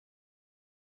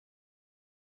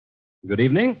Good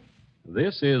evening.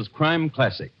 This is Crime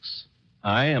Classics.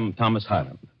 I am Thomas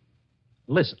Hyland.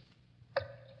 Listen.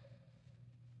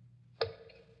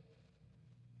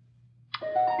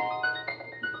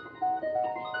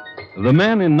 The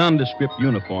man in nondescript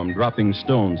uniform dropping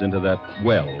stones into that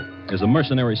well is a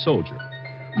mercenary soldier,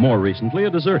 more recently a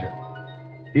deserter.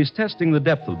 He's testing the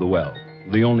depth of the well,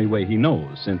 the only way he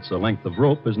knows, since a length of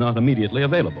rope is not immediately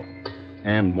available,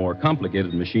 and more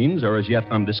complicated machines are as yet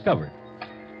undiscovered.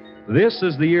 This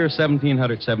is the year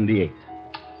 1778,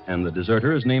 and the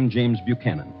deserter is named James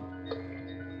Buchanan.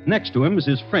 Next to him is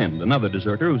his friend, another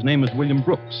deserter whose name is William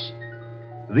Brooks.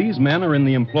 These men are in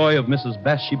the employ of Mrs.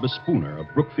 Bathsheba Spooner of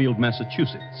Brookfield,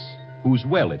 Massachusetts, whose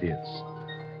well it is.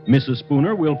 Mrs.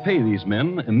 Spooner will pay these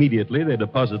men immediately they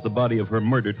deposit the body of her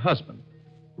murdered husband,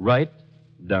 right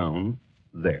down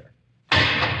there.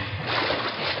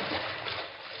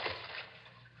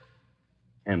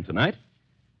 And tonight,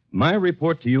 my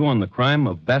report to you on the crime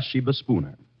of Bathsheba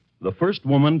Spooner, the first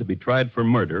woman to be tried for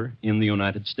murder in the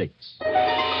United States.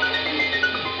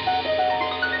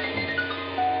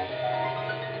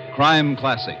 Crime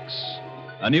Classics,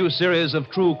 a new series of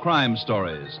true crime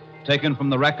stories taken from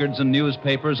the records and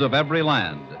newspapers of every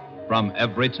land, from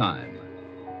every time.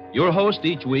 Your host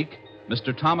each week,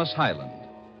 Mr. Thomas Hyland,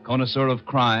 connoisseur of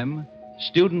crime,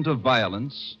 student of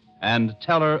violence, and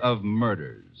teller of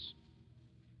murders.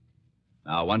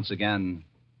 Now, once again,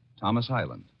 Thomas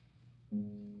Hyland.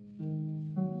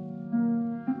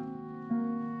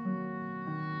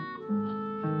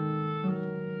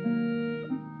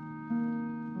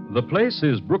 The place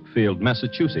is Brookfield,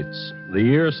 Massachusetts, the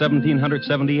year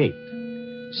 1778.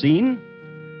 Scene,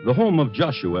 the home of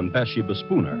Joshua and Bathsheba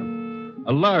Spooner,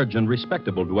 a large and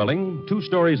respectable dwelling, 2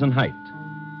 stories in height,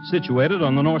 situated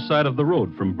on the north side of the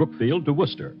road from Brookfield to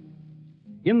Worcester.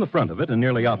 In the front of it, and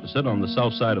nearly opposite on the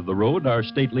south side of the road, are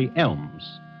stately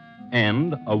elms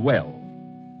and a well.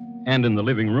 And in the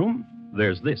living room,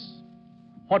 there's this.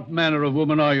 What manner of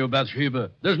woman are you, Bathsheba?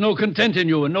 There's no content in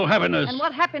you and no happiness. And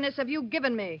what happiness have you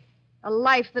given me? A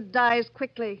life that dies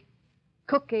quickly,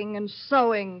 cooking and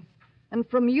sewing, and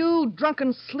from you,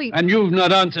 drunken sleep. And you've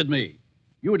not answered me.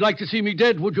 You would like to see me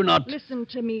dead, would you not? Listen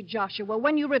to me, Joshua.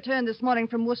 When you returned this morning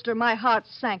from Worcester, my heart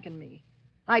sank in me.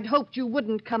 I'd hoped you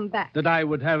wouldn't come back. That I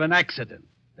would have an accident.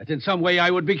 That in some way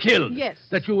I would be killed. Yes.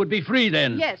 That you would be free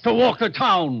then. Yes. To walk the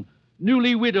town,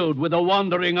 newly widowed with a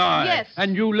wandering eye. Yes.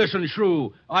 And you listen,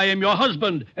 Shrew. I am your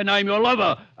husband, and I'm your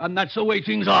lover, and that's the way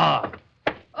things are.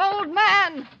 Old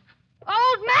man!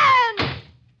 Old man!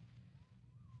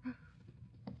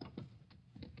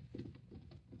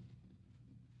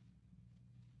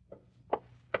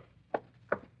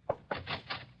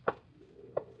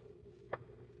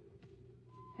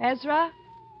 Ezra?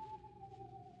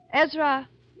 Ezra?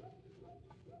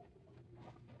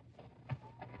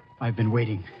 I've been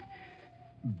waiting.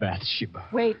 Bathsheba.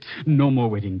 Wait. No more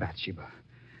waiting, Bathsheba.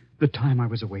 The time I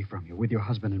was away from you with your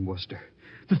husband in Worcester.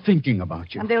 The thinking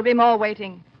about you. And there'll be more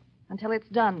waiting. Until it's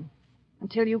done.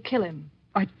 Until you kill him.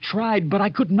 I tried, but I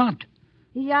could not.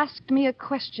 He asked me a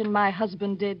question, my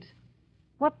husband did.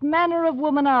 What manner of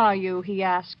woman are you, he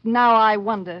asked. Now I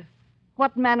wonder.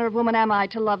 What manner of woman am I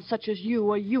to love such as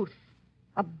you, a youth?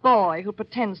 A boy who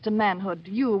pretends to manhood.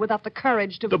 You without the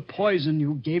courage to... The poison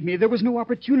you gave me, there was no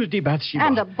opportunity, Bathsheba.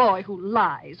 And a boy who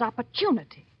lies.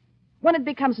 Opportunity. When it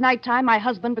becomes nighttime, my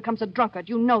husband becomes a drunkard.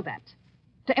 You know that.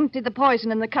 To empty the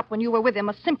poison in the cup when you were with him,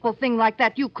 a simple thing like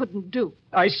that you couldn't do.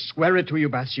 I swear it to you,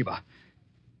 Bathsheba.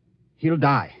 He'll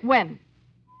die. When?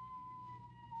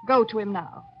 Go to him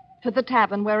now. To the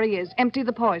tavern where he is. Empty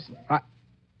the poison.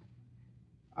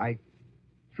 I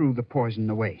threw the poison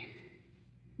away.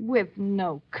 With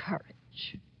no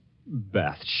courage.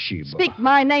 Bathsheba. Speak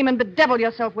my name and bedevil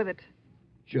yourself with it.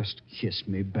 Just kiss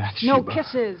me, Bathsheba. No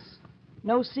kisses.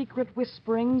 No secret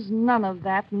whisperings. None of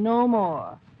that. No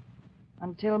more.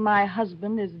 Until my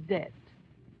husband is dead.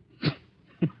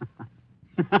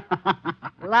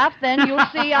 Laugh then. You'll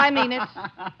see I mean it.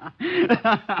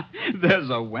 There's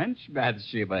a wench,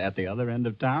 Bathsheba, at the other end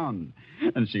of town.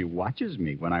 And she watches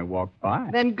me when I walk by.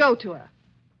 Then go to her.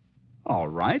 All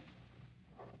right.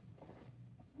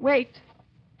 Wait.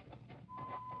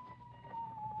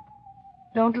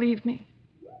 Don't leave me.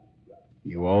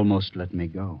 You almost let me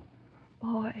go.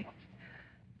 Boy,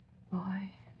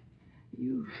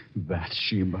 you...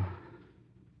 Bathsheba.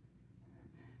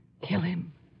 Kill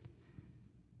him.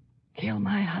 Kill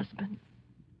my husband.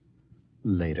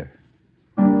 Later.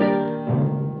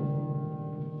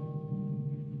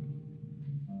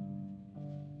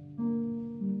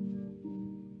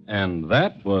 And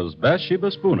that was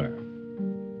Bathsheba Spooner.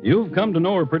 You've come to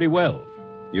know her pretty well.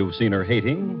 You've seen her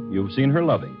hating, you've seen her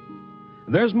loving.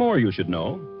 There's more you should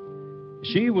know.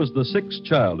 She was the sixth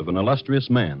child of an illustrious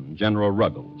man, General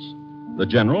Ruggles. The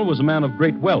general was a man of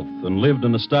great wealth and lived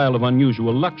in a style of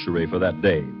unusual luxury for that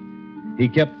day. He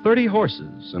kept 30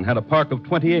 horses and had a park of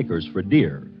 20 acres for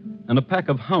deer and a pack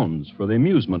of hounds for the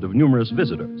amusement of numerous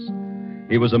visitors.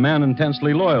 He was a man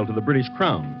intensely loyal to the British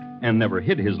Crown and never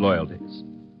hid his loyalties.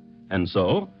 And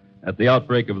so, at the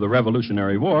outbreak of the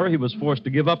Revolutionary War, he was forced to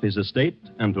give up his estate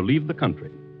and to leave the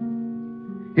country.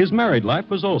 His married life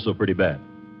was also pretty bad,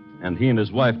 and he and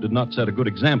his wife did not set a good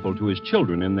example to his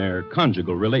children in their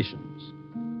conjugal relations.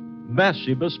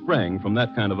 Bathsheba sprang from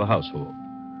that kind of a household.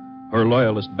 Her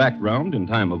loyalist background in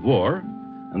time of war,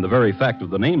 and the very fact of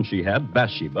the name she had,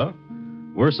 Bathsheba,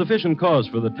 were sufficient cause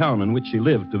for the town in which she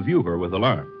lived to view her with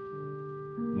alarm.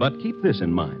 But keep this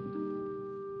in mind.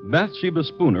 Bathsheba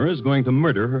Spooner is going to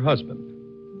murder her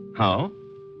husband. How?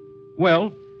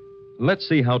 Well, let's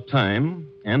see how time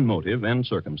and motive and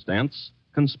circumstance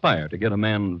conspire to get a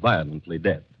man violently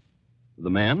dead. The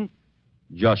man,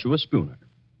 Joshua Spooner.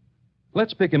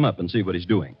 Let's pick him up and see what he's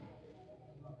doing.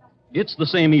 It's the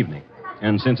same evening,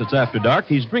 and since it's after dark,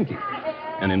 he's drinking.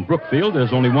 And in Brookfield,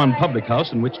 there's only one public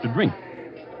house in which to drink,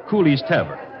 Cooley's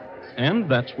Tavern. And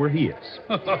that's where he is.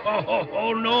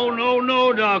 Oh,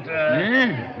 no,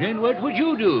 Doctor. Then what would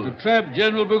you do? To trap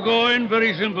General Burgoyne,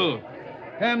 very simple.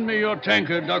 Hand me your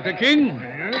tankard, Dr. King.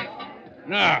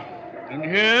 Now, and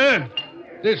here,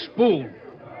 this spoon,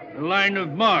 the line of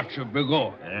march of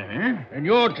Burgoyne. And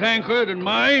your tankard and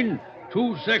mine,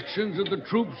 2 sections of the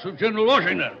troops of General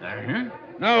Washington.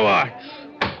 Now watch.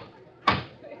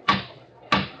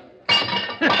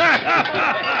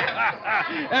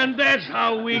 And that's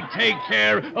how we take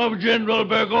care of General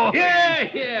Burgoyne.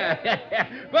 Yeah.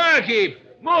 Barkeep,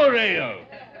 more ale.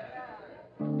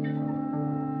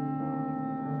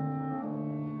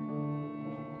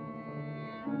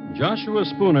 Joshua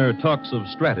Spooner talks of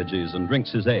strategies and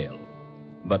drinks his ale.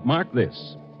 But mark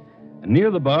this.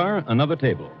 Near the bar, another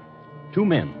table. 2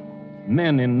 men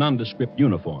in nondescript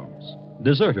uniforms,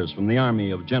 deserters from the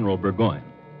army of General Burgoyne.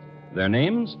 Their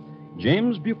names,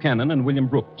 James Buchanan and William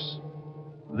Brooks.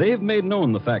 They've made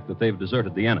known the fact that they've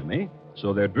deserted the enemy,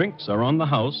 so their drinks are on the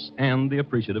house and the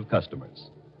appreciative customers.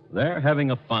 They're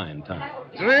having a fine time.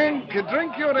 Drink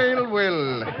your ale,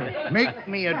 Will. Make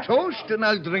me a toast and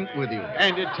I'll drink with you.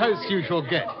 And a toast you shall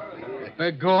get.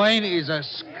 Burgoyne is a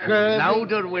scurvy...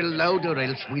 Louder, Will, louder,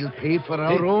 else we'll pay for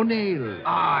our own ale.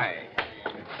 Aye.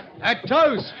 A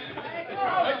toast.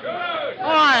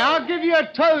 Aye, I'll give you a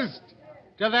toast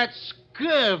to that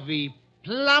scurvy,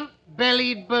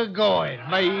 plump-bellied Burgoyne.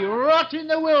 May he rot in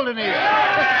the wilderness.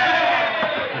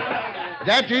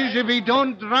 That is, if he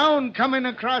don't drown coming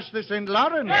across the St.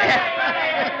 Lawrence.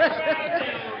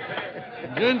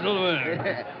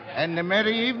 Gentlemen. And a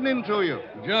merry evening to you.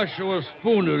 Joshua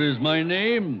Spooner is my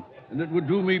name, and it would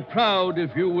do me proud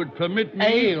if you would permit me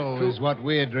Ale to... is what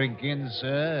we're drinking,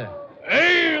 sir.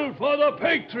 Ale for the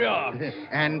Patriots!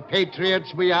 And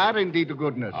patriots we are, indeed, to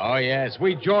goodness. Oh, yes.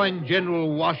 We joined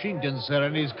General Washington, sir,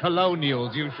 and his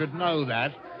colonials. You should know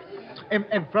that.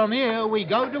 And from here, we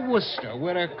go to Worcester,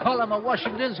 where a column of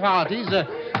Washington's hearties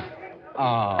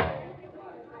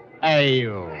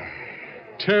ale.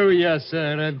 To you,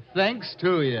 sir, and thanks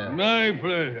to you. My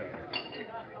pleasure.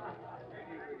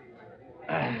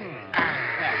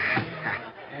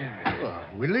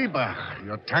 Willie,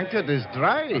 your tankard is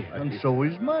dry, and so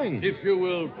is mine. If you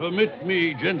will permit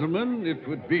me, gentlemen, it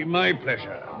would be my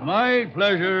pleasure. My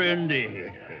pleasure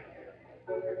indeed.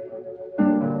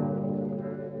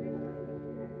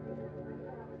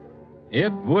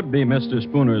 It would be Mr.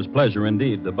 Spooner's pleasure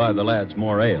indeed to buy the lads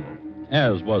more ale,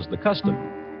 as was the custom.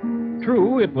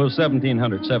 True, it was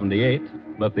 1778,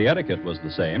 but the etiquette was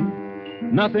the same.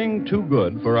 Nothing too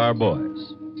good for our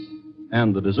boys.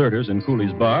 And the deserters in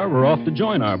Cooley's bar were off to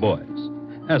join our boys.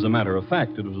 As a matter of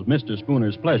fact, it was Mr.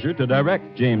 Spooner's pleasure to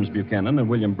direct James Buchanan and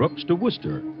William Brooks to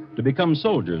Worcester to become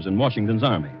soldiers in Washington's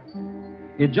army.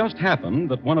 It just happened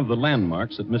that one of the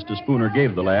landmarks that Mr. Spooner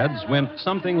gave the lads went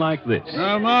something like this.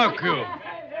 Now, mark you.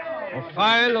 A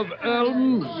file of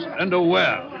elms and a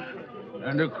well.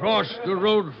 And across the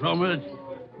road from it,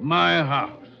 my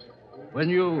house. When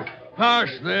you pass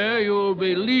there, you'll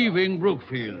be leaving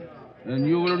Brookfield, and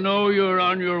you will know you're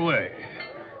on your way.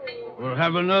 We'll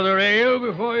have another ale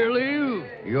before you leave.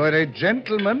 You're a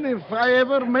gentleman if I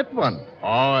ever met one.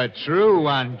 Oh, a true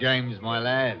one, James, my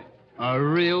lad. A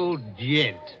real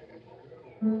gent.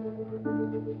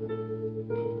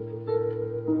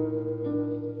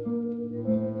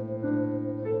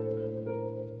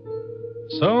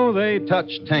 So they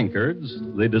touched tankards,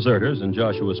 the deserters and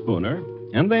Joshua Spooner,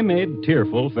 and they made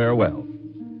tearful farewell.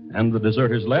 And the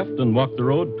deserters left and walked the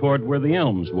road toward where the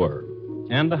elms were,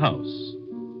 and a house,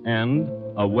 and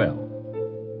a well.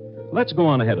 Let's go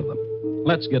on ahead of them.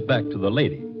 Let's get back to the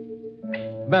lady.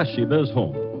 Bathsheba is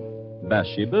home.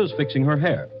 Bathsheba is fixing her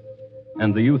hair.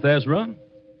 And the youth Ezra,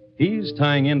 he's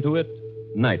tying into it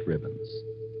night ribbons,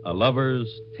 a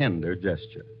lover's tender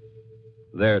gesture.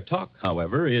 Their talk,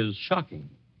 however, is shocking.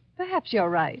 Perhaps you're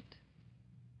right.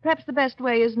 Perhaps the best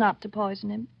way is not to poison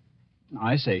him.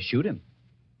 I say shoot him.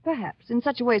 Perhaps, in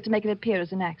such a way as to make it appear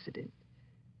as an accident.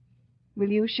 Will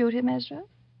you shoot him, Ezra?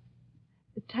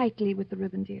 Tightly with the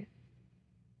ribbon, dear.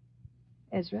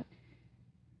 Ezra?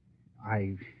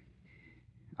 I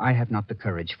have not the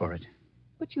courage for it.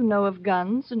 But you know of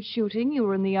guns and shooting. You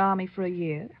were in the army for a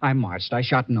year. I marched. I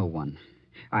shot no one.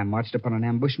 I marched upon an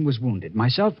ambush and was wounded.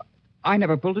 Myself, I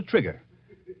never pulled a trigger.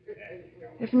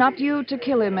 If not you to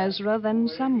kill him, Ezra, then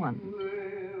someone.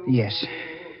 Yes.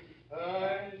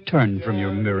 Turn from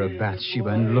your mirror, Bathsheba,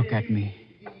 and look at me.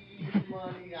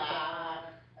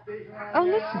 Oh,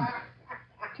 listen.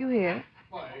 Do you hear?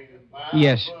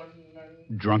 Yes.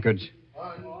 Drunkards.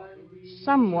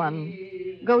 Someone.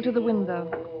 Go to the window.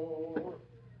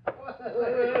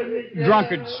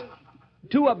 Drunkards.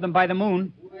 2 of them by the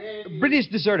moon. British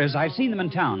deserters. I've seen them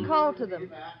in town. Call to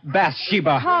them.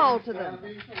 Bathsheba. Call to them.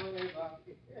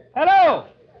 Hello!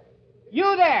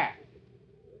 You there!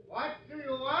 What do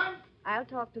you want? I'll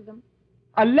talk to them.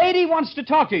 A lady wants to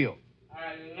talk to you.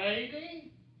 A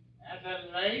lady? At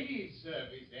the ladies'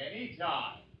 service any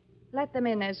time. Let them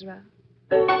in, Ezra.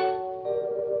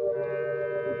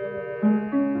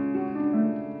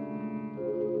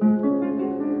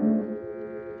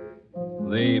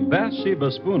 The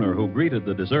Bathsheba Spooner who greeted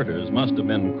the deserters must have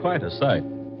been quite a sight.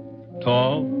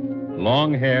 Tall,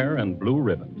 long hair, and blue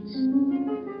ribbons.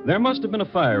 There must have been a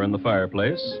fire in the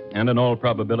fireplace, and in all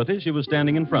probability she was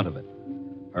standing in front of it.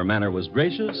 Her manner was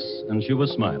gracious, and she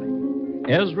was smiling.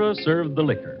 Ezra served the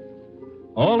liquor.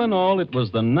 All in all, it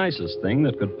was the nicest thing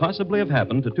that could possibly have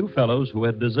happened to 2 fellows who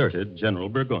had deserted General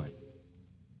Burgoyne.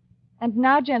 And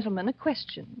now, gentlemen, a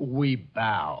question. We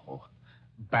bow.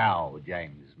 Bow,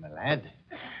 James, my lad.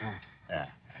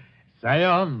 Say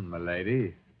on, my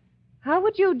lady. How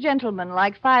would you gentlemen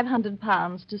like 500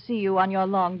 pounds to see you on your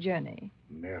long journey?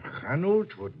 Merchanul,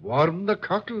 'twould warm the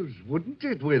cockles, wouldn't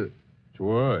it, Will?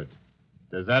 'Twould.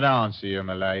 Does that answer you,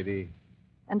 my lady?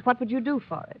 And what would you do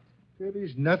for it? There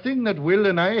is nothing that Will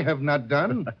and I have not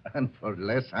done, and for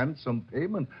less handsome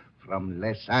payment from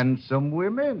less handsome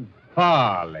women.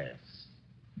 Far less.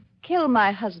 Kill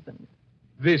my husband.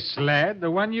 This lad,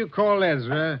 the one you call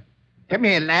Ezra. Come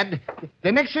here, lad.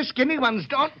 The next skinny ones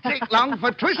don't take long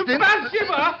for twisting.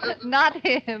 Not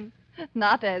him.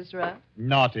 Not Ezra.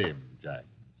 Not him, James.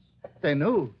 Then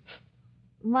who?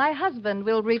 My husband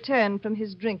will return from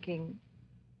his drinking.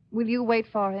 Will you wait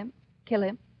for him? Kill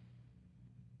him?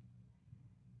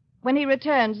 When he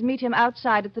returns, meet him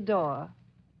outside at the door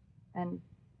and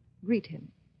greet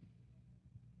him.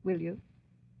 Will you?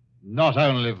 Not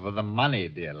only for the money,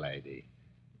 dear lady,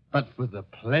 but for the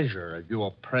pleasure of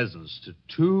your presence to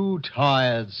 2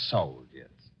 tired soldiers.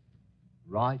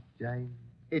 Right, James?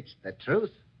 It's the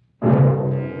truth.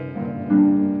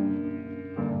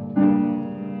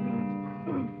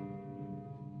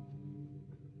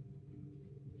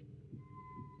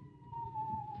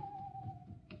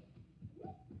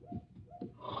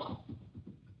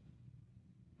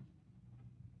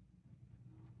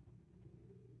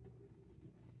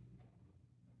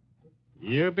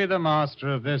 You be the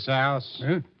master of this house.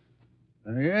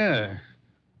 Yeah.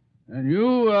 And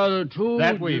you are the 2...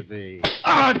 That we be.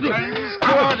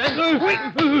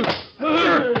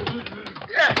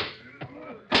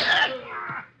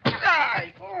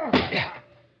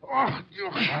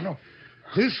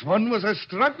 This one was a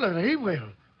struggler, eh, Will?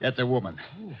 Get the woman.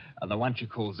 And the one she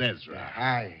calls Ezra.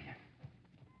 Aye.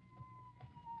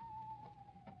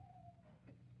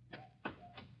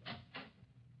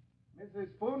 Mrs.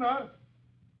 Spooner,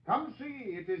 come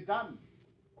see, it is done.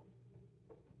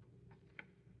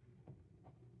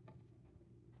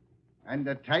 And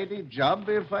a tidy job,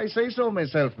 if I say so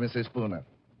myself, Mrs. Spooner.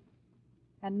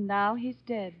 And now he's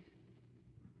dead.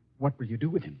 What will you do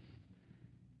with him?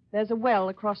 There's a well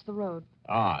across the road.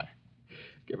 Aye.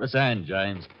 Give us a hand,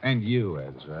 James. And you,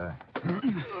 Ezra.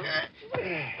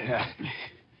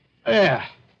 There.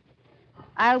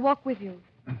 I'll walk with you.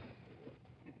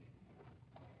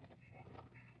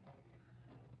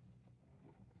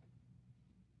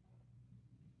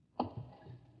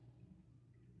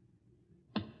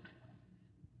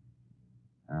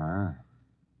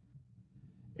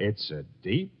 It's a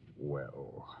deep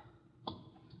well.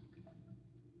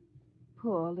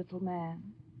 Poor little man.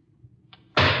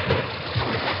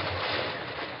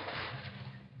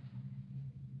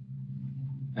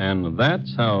 And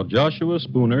that's how Joshua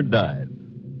Spooner died.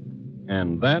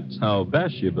 And that's how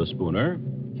Bathsheba Spooner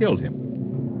killed him.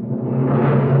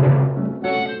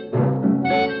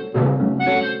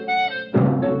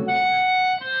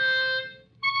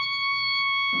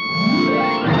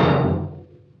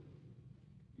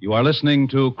 You are listening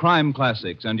to Crime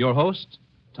Classics and your host,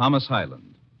 Thomas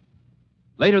Hyland.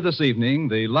 Later this evening,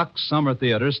 the Lux Summer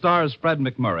Theater stars Fred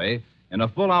McMurray in a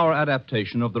full-hour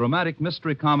adaptation of the romantic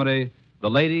mystery comedy The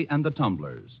Lady and the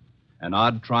Tumblers, an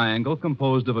odd triangle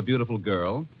composed of a beautiful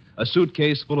girl, a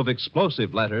suitcase full of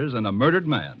explosive letters, and a murdered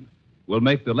man will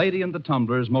make The Lady and the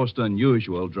Tumblers' most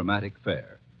unusual dramatic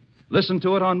fare. Listen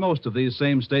to it on most of these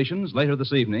same stations later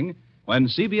this evening when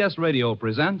CBS Radio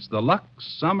presents the Lux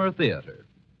Summer Theater.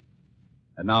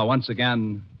 And now, once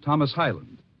again, Thomas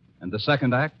Hyland and the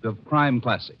second act of Crime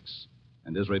Classics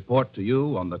and his report to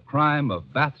you on the crime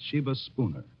of Bathsheba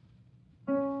Spooner.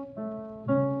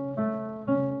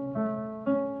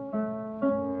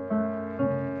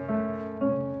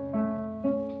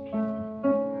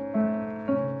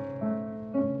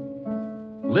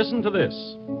 Listen to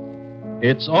this.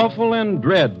 It's awful and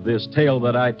dread, this tale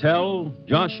that I tell.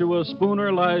 Joshua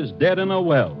Spooner lies dead in a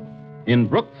well in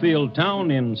Brookfield town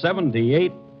in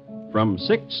 78 from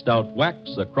 6 stout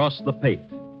whacks across the pate.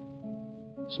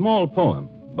 Small poem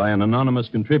by an anonymous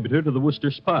contributor to the Worcester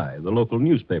Spy, the local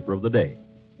newspaper of the day.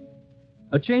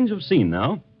 A change of scene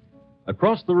now.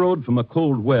 Across the road from a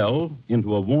cold well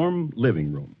into a warm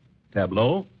living room.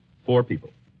 Tableau, 4 people.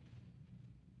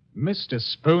 Mr.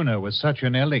 Spooner was such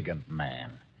an elegant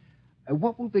man.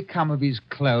 What will become of his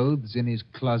clothes in his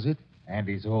closet and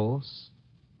his horse?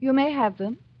 You may have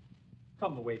them.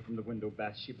 Come away from the window,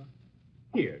 Bathsheba.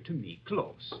 Here, to me,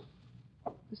 close.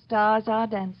 The stars are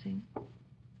dancing.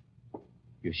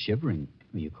 You're shivering.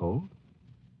 Are you cold?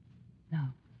 No.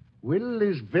 Will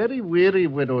is very weary,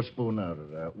 Widow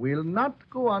Spooner. We'll not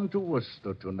go on to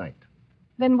Worcester tonight.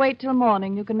 Then wait till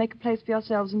morning. You can make a place for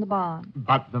yourselves in the barn.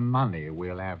 But the money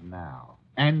we'll have now,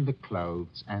 and the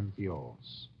clothes and the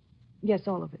horse. Yes,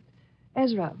 all of it.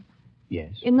 Ezra,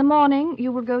 Yes. in the morning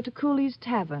you will go to Cooley's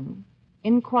Tavern.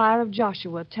 Inquire of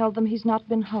Joshua. Tell them he's not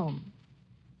been home.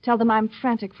 Tell them I'm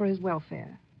frantic for his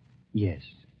welfare. Yes.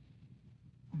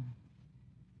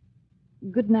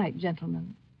 Good night,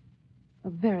 gentlemen.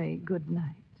 A very good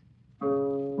night.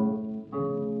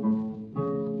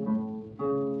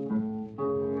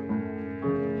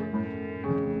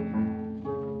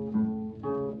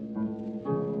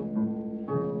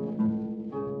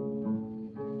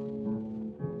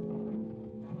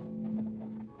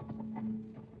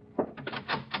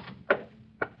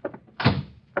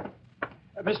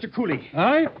 Mr. Cooley.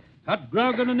 Aye? Hot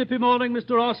grog on a nippy morning,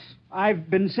 Mr. Ross? I've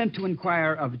been sent to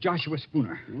inquire of Joshua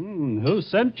Spooner. Who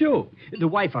sent you? The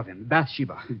wife of him,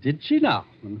 Bathsheba. Did she now?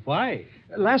 And why?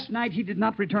 Last night he did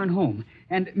not return home,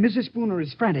 and Mrs. Spooner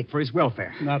is frantic for his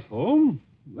welfare. Not home?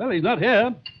 Well, he's not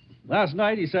here. Last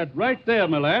night he sat right there,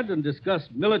 my lad, and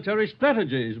discussed military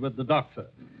strategies with the doctor.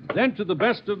 Then, to the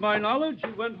best of my knowledge,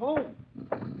 he went home.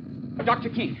 Dr.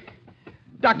 King.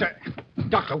 Doctor,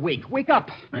 wake up.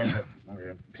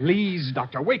 Please,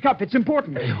 Doctor, wake up. It's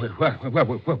important.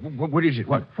 What is it?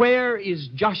 What? Where is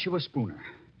Joshua Spooner?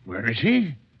 Where is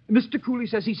he? Mr. Cooley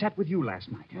says he sat with you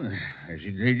last night. As he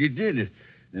did,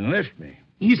 then left me.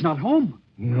 He's not home.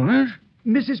 What?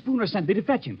 Mrs. Spooner sent me to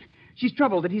fetch him. She's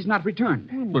troubled that he's not returned.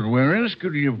 But where else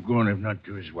could he have gone if not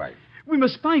to his wife? We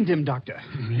must find him, Doctor.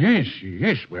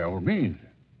 Yes, by all means.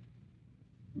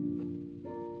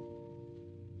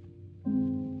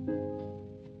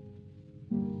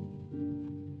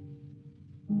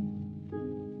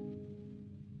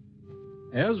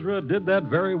 Ezra did that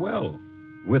very well,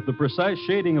 with the precise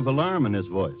shading of alarm in his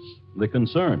voice, the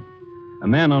concern. A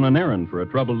man on an errand for a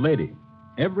troubled lady.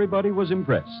 Everybody was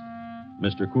impressed.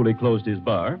 Mr. Cooley closed his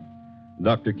bar.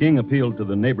 Dr. King appealed to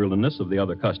the neighborliness of the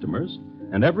other customers,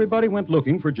 and everybody went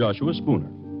looking for Joshua Spooner.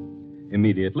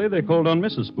 Immediately, they called on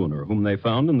Mrs. Spooner, whom they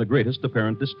found in the greatest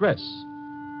apparent distress.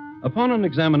 Upon an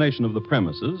examination of the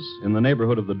premises, in the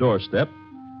neighborhood of the doorstep,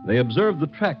 they observed the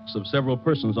tracks of several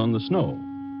persons on the snow.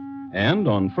 And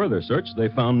on further search, they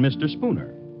found Mr.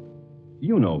 Spooner.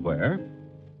 You know where.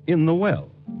 In the well.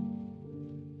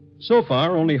 So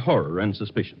far, only horror and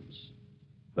suspicions.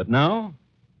 But now,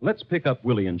 let's pick up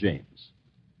Willie and James.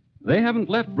 They haven't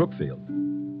left Brookfield.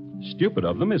 Stupid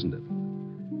of them, isn't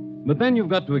it? But then you've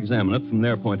got to examine it from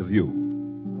their point of view.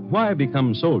 Why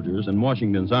become soldiers in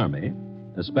Washington's army,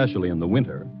 especially in the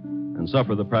winter, and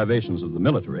suffer the privations of the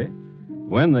military,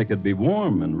 when they could be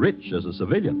warm and rich as a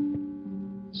civilian?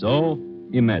 So,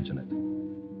 imagine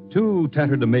it. 2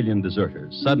 tatterdemalion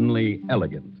deserters, suddenly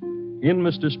elegant, in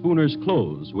Mr. Spooner's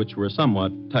clothes, which were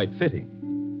somewhat tight-fitting.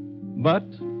 But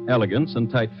elegance and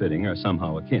tight-fitting are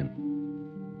somehow akin.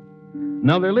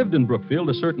 Now, there lived in Brookfield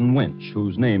a certain wench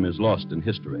whose name is lost in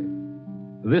history.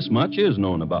 This much is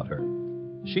known about her.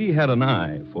 She had an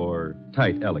eye for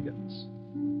tight elegance.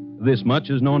 This much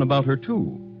is known about her,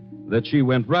 too, that she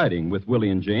went riding with Willie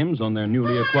and James on their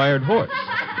newly acquired horse.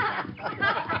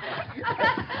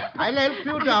 I'll help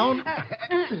you down.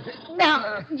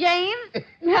 Now, James?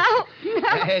 No.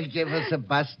 Give us a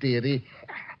bus, dearie.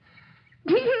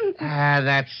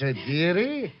 That's a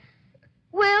dearie.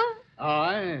 Will,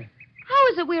 Aye. how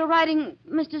is it we are riding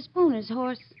Mr. Spooner's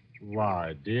horse?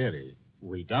 Why, dearie,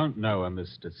 we don't know a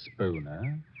Mr.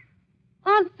 Spooner.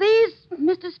 Aren't these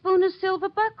Mr. Spooner's silver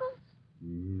buckles?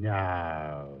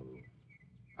 No.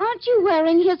 Aren't you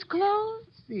wearing his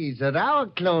clothes? These are our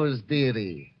clothes,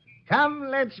 dearie. Come,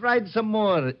 let's ride some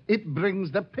more. It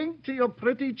brings the pink to your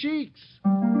pretty cheeks.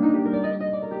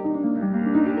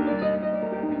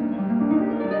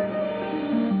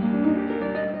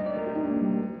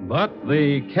 But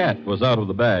the cat was out of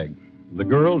the bag. The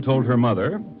girl told her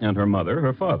mother, and her mother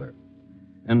her father.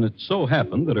 And it so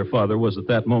happened that her father was at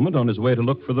that moment on his way to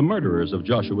look for the murderers of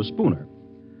Joshua Spooner.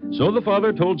 So the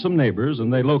father told some neighbors,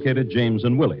 and they located James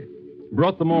and Willie,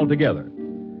 brought them all together.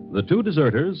 The two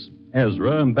deserters,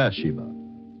 Ezra and Bathsheba.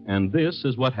 And this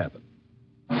is what happened.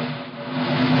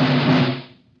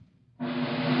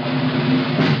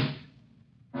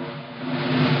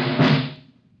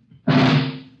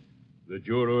 The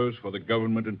jurors for the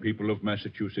government and people of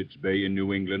Massachusetts Bay in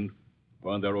New England,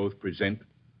 upon their oath, present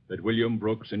that William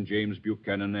Brooks and James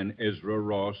Buchanan and Ezra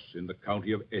Ross in the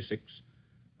county of Essex,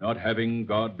 not having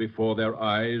God before their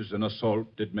eyes, an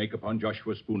assault did make upon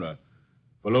Joshua Spooner,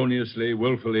 feloniously,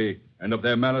 willfully, and of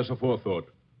their malice aforethought,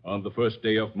 on the 1st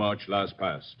day of March last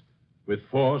past, with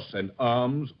force and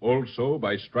arms, also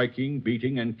by striking,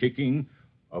 beating, and kicking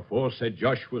aforesaid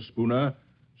Joshua Spooner,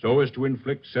 so as to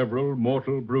inflict several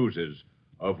mortal bruises,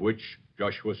 of which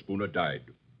Joshua Spooner died.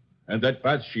 And that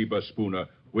Bathsheba Spooner,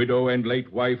 widow and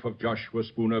late wife of Joshua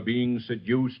Spooner, being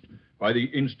seduced by the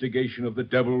instigation of the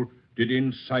devil, did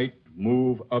incite,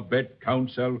 move, abet,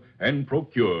 counsel, and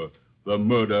procure the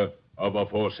murder of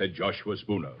aforesaid Joshua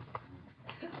Spooner.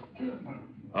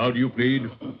 How do you plead?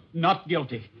 Not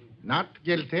guilty. Not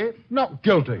guilty. Not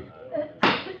guilty.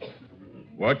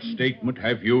 What statement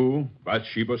have you,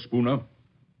 Bathsheba Spooner?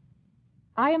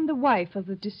 I am the wife of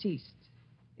the deceased.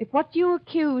 If what you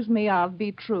accuse me of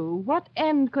be true, what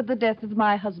end could the death of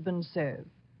my husband serve?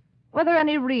 Were there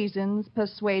any reasons,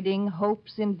 persuading,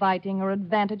 hopes, inviting, or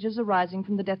advantages arising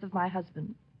from the death of my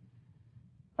husband?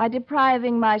 By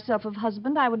depriving myself of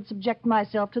husband, I would subject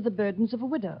myself to the burdens of a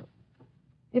widow.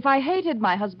 If I hated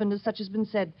my husband, as such has been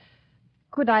said,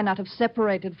 could I not have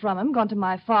separated from him, gone to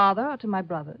my father or to my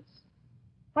brothers?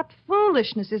 What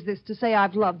foolishness is this to say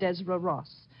I've loved Ezra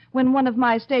Ross, when one of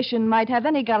my station might have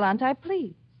any gallant I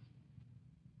please?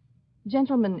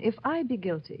 Gentlemen, if I be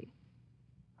guilty,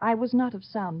 I was not of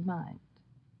sound mind.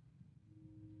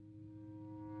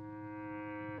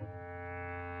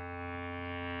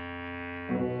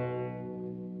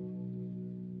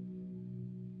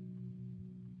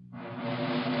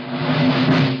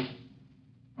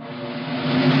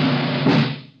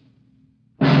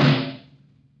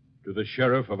 To the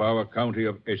sheriff of our county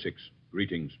of Essex,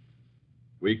 greetings.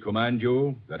 We command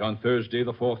you that on Thursday,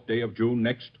 the 4th day of June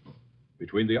next,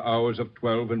 between the hours of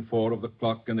 12 and 4 of the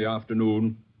clock in the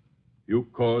afternoon, you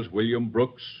cause William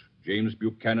Brooks, James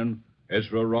Buchanan,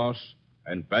 Ezra Ross,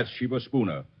 and Bathsheba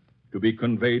Spooner to be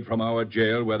conveyed from our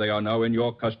jail, where they are now in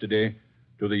your custody,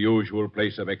 to the usual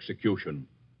place of execution,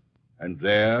 and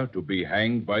there to be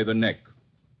hanged by the neck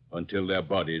until their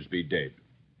bodies be dead.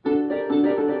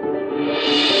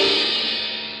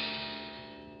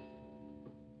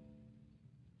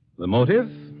 The motive,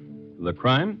 the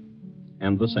crime,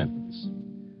 and the sentence.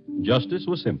 Justice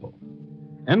was simple.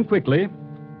 And quickly,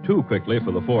 too quickly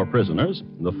for the 4 prisoners,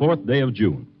 the 4th day of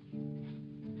June.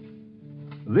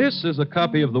 This is a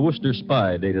copy of the Worcester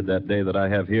Spy dated that day that I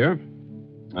have here.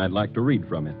 I'd like to read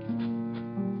from it.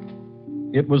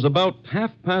 It was about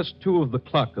 2:30 of the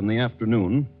clock in the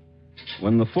afternoon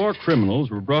when the 4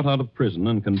 criminals were brought out of prison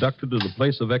and conducted to the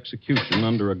place of execution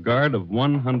under a guard of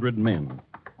 100 men.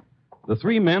 The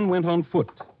 3 men went on foot.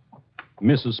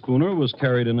 Mrs. Spooner was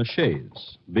carried in a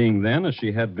chaise, being then, as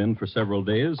she had been for several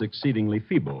days, exceedingly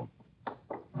feeble.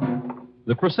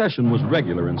 The procession was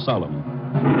regular and solemn.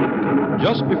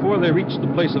 Just before they reached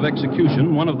the place of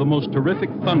execution, one of the most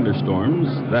terrific thunderstorms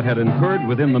that had occurred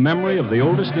within the memory of the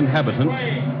oldest inhabitant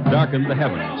darkened the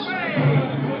heavens.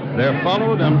 There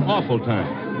followed an awful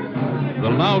time. The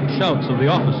loud shouts of the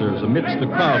officers amidst the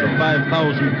crowd of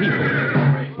 5,000 people.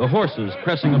 The horses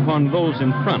pressing upon those in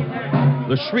front.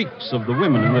 The shrieks of the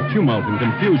women in the tumult and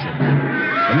confusion.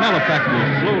 The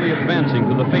malefactors slowly advancing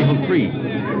to the fatal tree,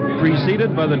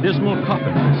 preceded by the dismal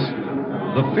coffins.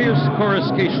 The fierce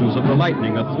coruscations of the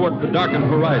lightning athwart the darkened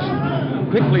horizon,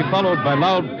 quickly followed by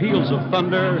loud peals of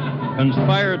thunder,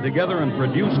 conspired together and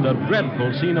produced a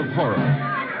dreadful scene of horror.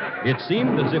 It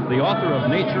seemed as if the author of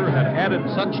nature had added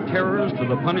such terrors to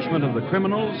the punishment of the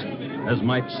criminals as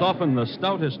might soften the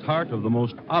stoutest heart of the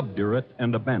most obdurate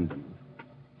and abandoned.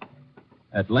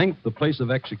 At length, the place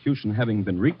of execution having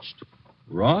been reached,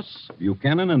 Ross,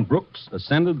 Buchanan, and Brooks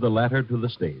ascended the ladder to the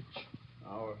stage.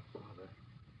 Our Father,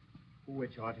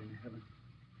 which art in heaven,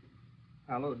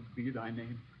 hallowed be thy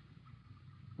name.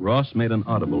 Ross made an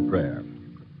audible prayer.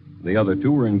 The other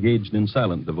two were engaged in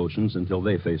silent devotions until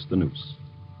they faced the noose.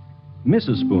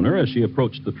 Mrs. Spooner, as she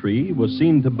approached the tree, was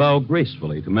seen to bow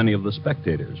gracefully to many of the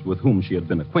spectators with whom she had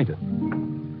been acquainted.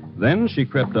 Then she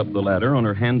crept up the ladder on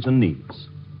her hands and knees.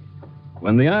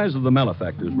 When the eyes of the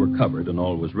malefactors were covered and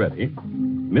all was ready,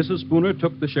 Mrs. Spooner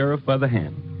took the sheriff by the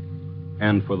hand.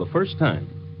 And for the first time,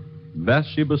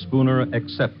 Bathsheba Spooner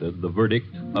accepted the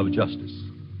verdict of justice.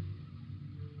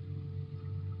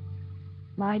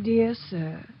 My dear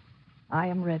sir, I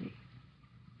am ready.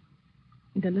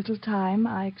 In a little time,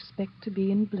 I expect to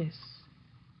be in bliss.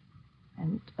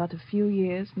 And but a few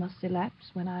years must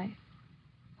elapse when I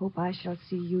hope I shall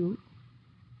see you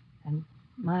and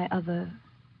my other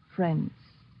friends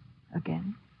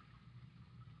again.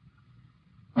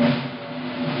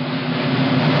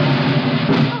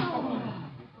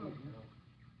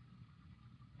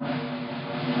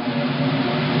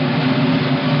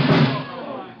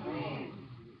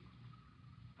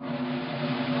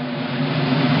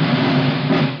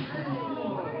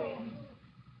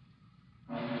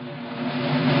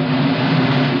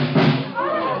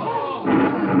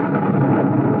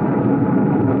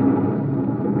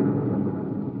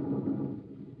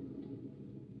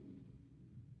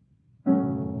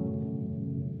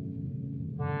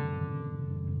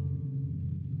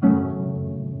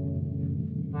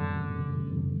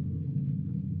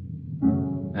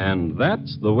 And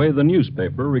that's the way the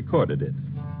newspaper recorded it.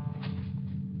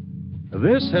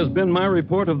 This has been my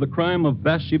report of the crime of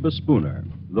Bathsheba Spooner,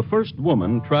 the first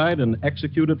woman tried and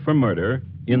executed for murder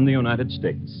in the United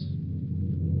States.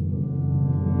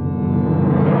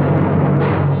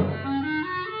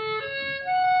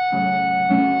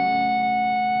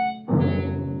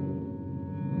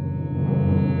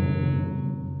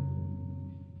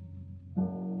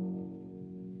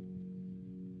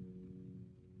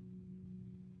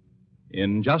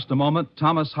 In just a moment,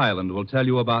 Thomas Hyland will tell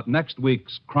you about next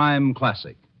week's Crime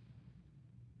Classic.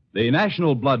 The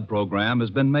National Blood Program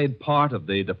has been made part of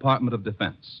the Department of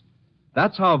Defense.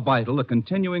 That's how vital a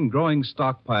continuing growing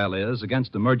stockpile is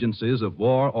against emergencies of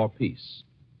war or peace.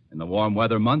 In the warm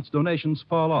weather months, donations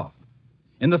fall off.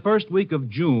 In the first week of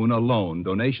June alone,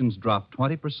 donations dropped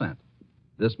 20%.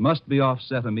 This must be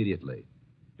offset immediately.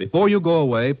 Before you go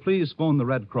away, please phone the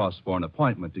Red Cross for an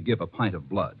appointment to give a pint of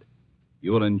blood.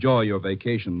 You will enjoy your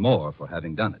vacation more for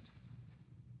having done it.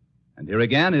 And here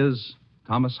again is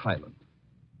Thomas Hyland.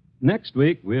 Next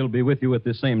week, we'll be with you at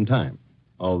the same time,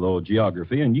 although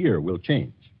geography and year will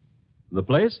change. The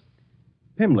place?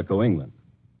 Pimlico, England.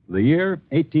 The year,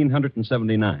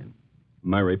 1879.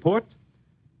 My report?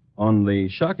 On the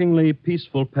shockingly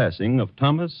peaceful passing of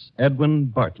Thomas Edwin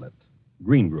Bartlett,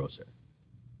 greengrocer.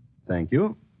 Thank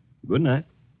you. Good night.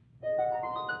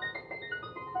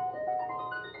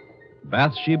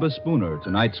 Bathsheba Spooner,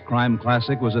 tonight's crime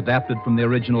classic, was adapted from the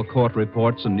original court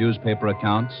reports and newspaper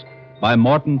accounts by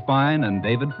Morton Fine and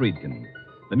David Friedkin.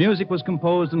 The music was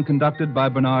composed and conducted by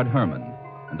Bernard Herrmann,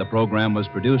 and the program was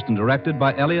produced and directed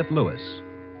by Elliott Lewis.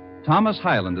 Thomas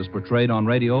Hyland is portrayed on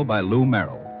radio by Lou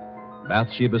Merrill.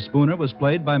 Bathsheba Spooner was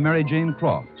played by Mary Jane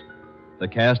Croft. The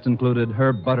cast included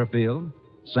Herb Butterfield,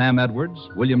 Sam Edwards,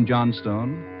 William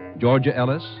Johnstone, Georgia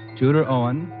Ellis, Tudor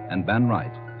Owen, and Ben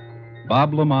Wright.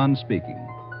 Bob Lamont speaking.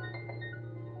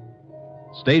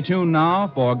 Stay tuned now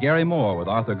for Gary Moore with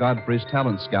Arthur Godfrey's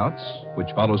Talent Scouts,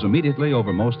 which follows immediately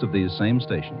over most of these same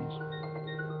stations.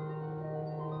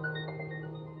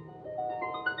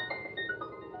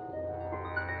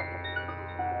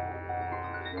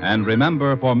 And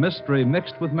remember, for mystery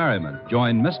mixed with merriment,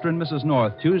 join Mr. and Mrs.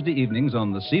 North Tuesday evenings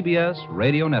on the CBS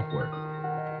Radio Network.